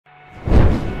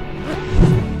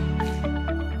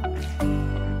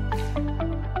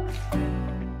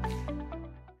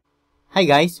Hi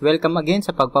guys! Welcome again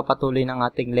sa pagpapatuloy ng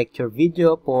ating lecture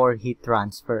video for heat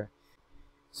transfer.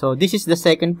 So this is the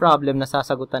second problem na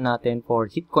sasagutan natin for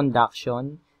heat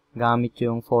conduction gamit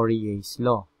yung Fourier's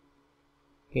law.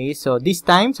 Okay, so this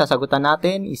time sasagutan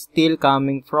natin is still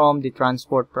coming from the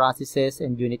Transport Processes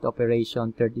and Unit Operation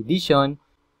 3rd edition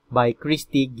by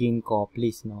Kristie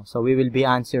Geankoplis. So we will be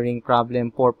answering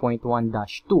problem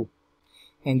 4.1-2.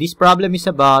 And this problem is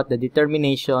about the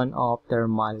determination of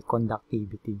thermal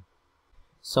conductivity.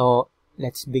 So,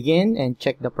 let's begin and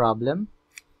check the problem.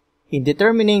 In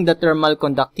determining the thermal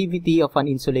conductivity of an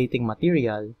insulating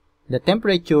material, the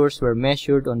temperatures were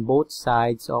measured on both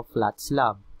sides of flat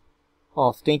slab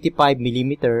of 25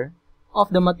 mm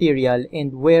of the material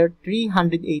and were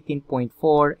 318.4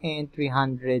 and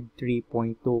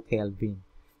 303.2 Kelvin.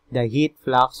 The heat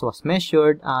flux was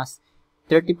measured as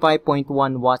 35.1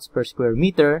 watts per square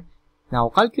meter.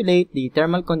 Now, calculate the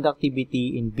thermal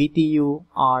conductivity in BTU,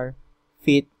 R,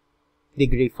 feet,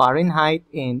 degree Fahrenheit,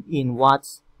 and in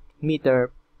watts, meter,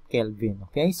 Kelvin.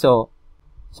 Okay, so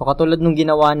katulad nung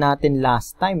ginawa natin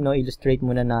last time, illustrate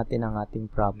muna natin ang ating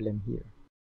problem here.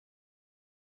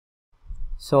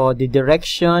 So, the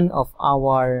direction of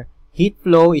our heat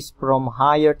flow is from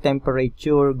higher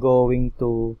temperature going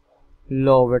to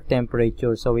lower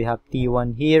temperature. So, we have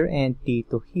T1 here and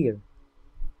T2 here.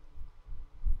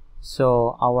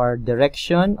 So, our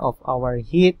direction of our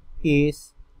heat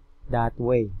is that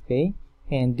way, okay?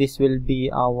 And this will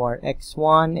be our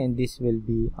x1 and this will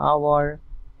be our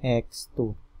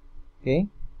x2, okay?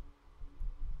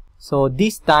 So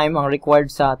this time ang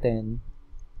required sa atin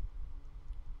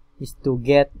is to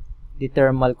get the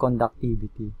thermal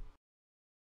conductivity,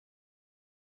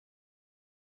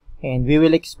 and we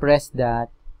will express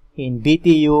that in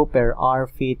BTU per R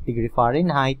feet degree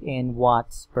Fahrenheit and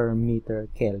watts per meter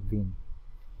Kelvin.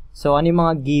 So ano yung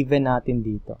mga given natin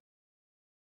dito?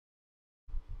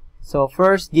 So,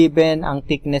 first, given ang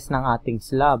thickness ng ating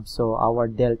slab. So, our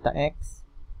delta X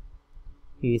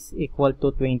is equal to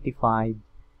 25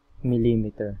 mm.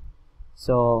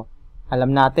 So,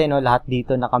 alam natin, lahat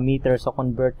dito naka-meter. So,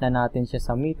 convert na natin siya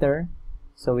sa meter.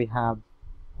 So, we have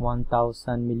 1,000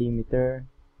 mm,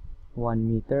 1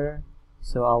 meter.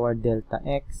 So, our delta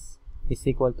X is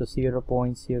equal to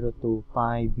 0.025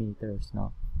 meters.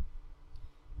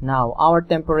 Now, our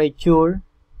temperature,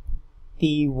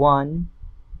 T1,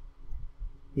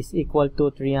 is equal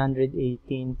to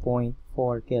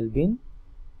 318.4 Kelvin,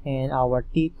 and our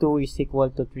T2 is equal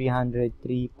to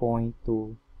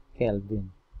 303.2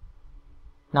 Kelvin.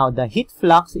 Now, the heat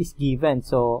flux is given.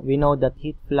 So, we know that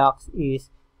heat flux is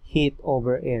heat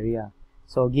over area.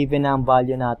 So, given ang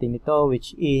value natin ito,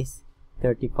 which is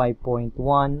 35.1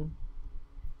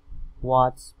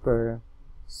 watts per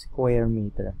square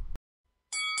meter.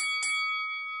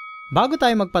 Bago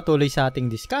tayo magpatuloy sa ating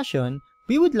discussion,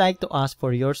 we would like to ask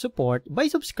for your support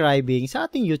by subscribing sa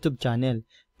ating YouTube channel.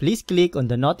 Please click on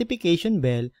the notification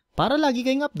bell para lagi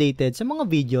kayong updated sa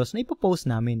mga videos na ipopost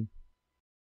namin.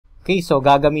 Okay, so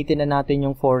gagamitin na natin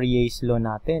yung Fourier's law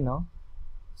natin,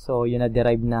 So, yun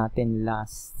na-derive natin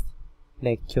last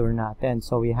lecture natin.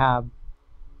 So, we have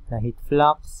the heat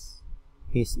flux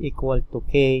is equal to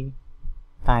K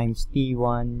times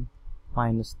T1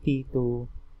 minus T2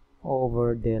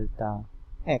 over delta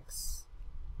X.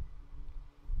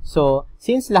 So,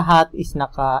 since lahat is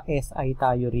naka-SI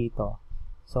tayo rito,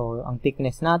 so, ang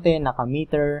thickness natin,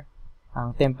 naka-meter,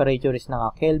 ang temperature is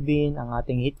naka-Kelvin, ang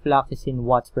ating heat flux is in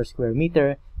watts per square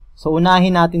meter. So,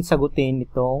 unahin natin sagutin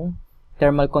itong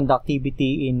thermal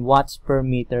conductivity in watts per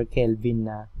meter Kelvin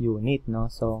na unit,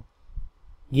 So,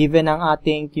 given ang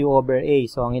ating Q over A,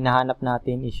 so, ang hinahanap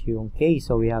natin is yung K.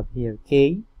 So, we have here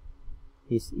K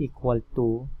is equal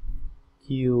to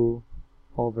Q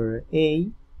over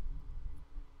A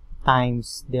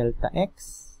times delta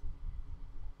X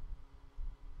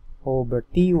over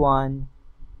T1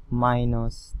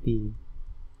 minus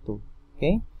T2.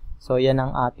 Okay? So, yan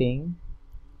ang ating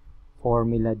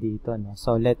formula dito.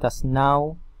 So, let us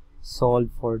now solve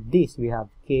for this. We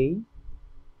have K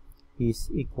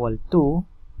is equal to,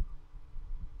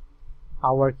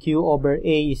 our Q over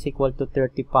A is equal to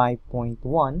 35.1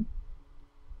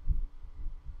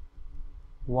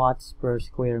 watts per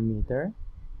square meter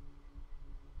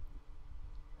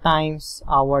times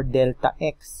our delta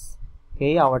X,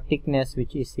 okay, our thickness,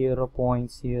 which is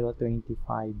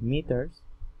 0.025 meters,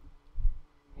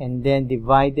 and then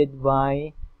divided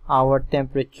by our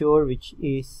temperature, which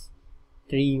is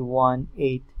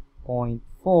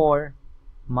 318.4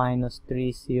 minus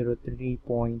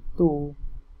 303.2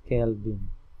 Kelvin.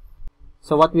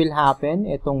 So, what will happen?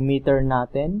 Itong meter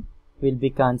natin will be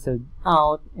cancelled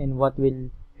out, and what will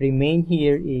remain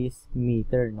here is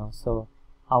meter, no? So,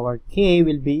 our K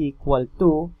will be equal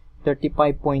to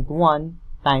 35.1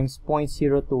 times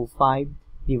 0.025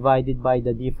 divided by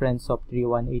the difference of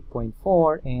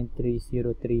 318.4 and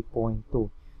 303.2.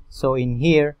 So, in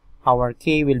here, our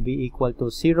K will be equal to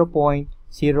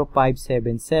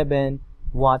 0.0577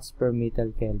 watts per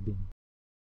meter Kelvin.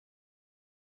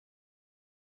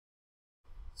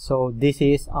 So, this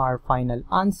is our final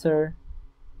answer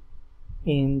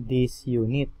in this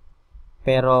unit.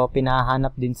 Pero,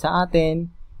 pinahanap din sa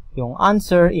atin yung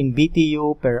answer in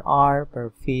BTU per hour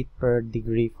per feet per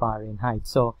degree Fahrenheit.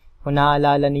 So, kung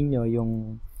naalala ninyo,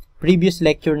 yung previous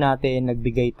lecture natin,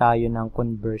 nagbigay tayo ng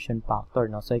conversion factor,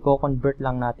 no? So, i-convert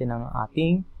lang natin ang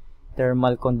ating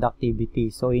thermal conductivity.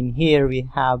 So, in here, we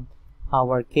have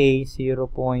our K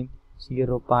 0.0577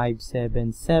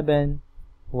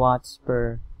 watts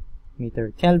per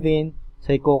meter Kelvin.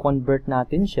 So, i-convert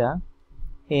natin siya.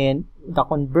 And the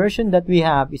conversion that we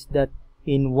have is that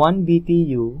in 1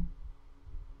 BTU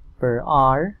per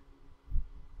hour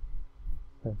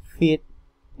per feet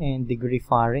and degree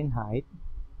Fahrenheit,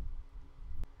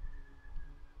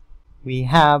 we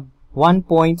have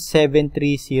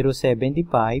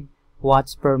 1.73075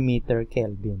 watts per meter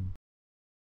Kelvin.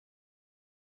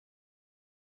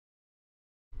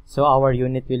 So our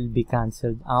unit will be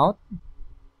cancelled out.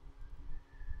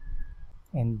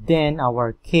 And then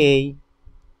our K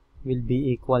will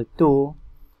be equal to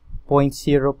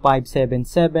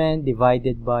 0.0577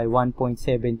 divided by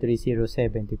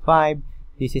 1.73075.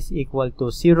 This is equal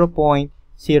to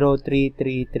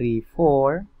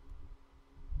 0.03334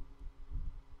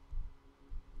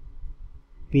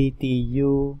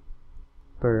 BTU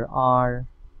per hour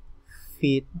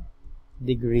feet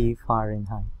degree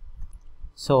Fahrenheit.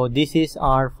 So this is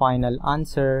our final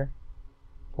answer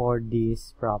for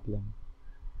this problem.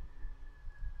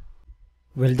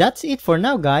 Well, that's it for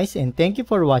now, guys, and thank you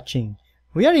for watching.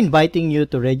 We are inviting you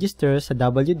to register sa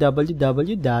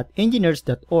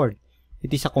www.engineers.org.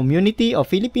 It is a community of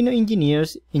Filipino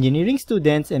engineers, engineering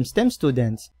students, and STEM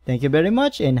students. Thank you very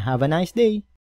much and have a nice day.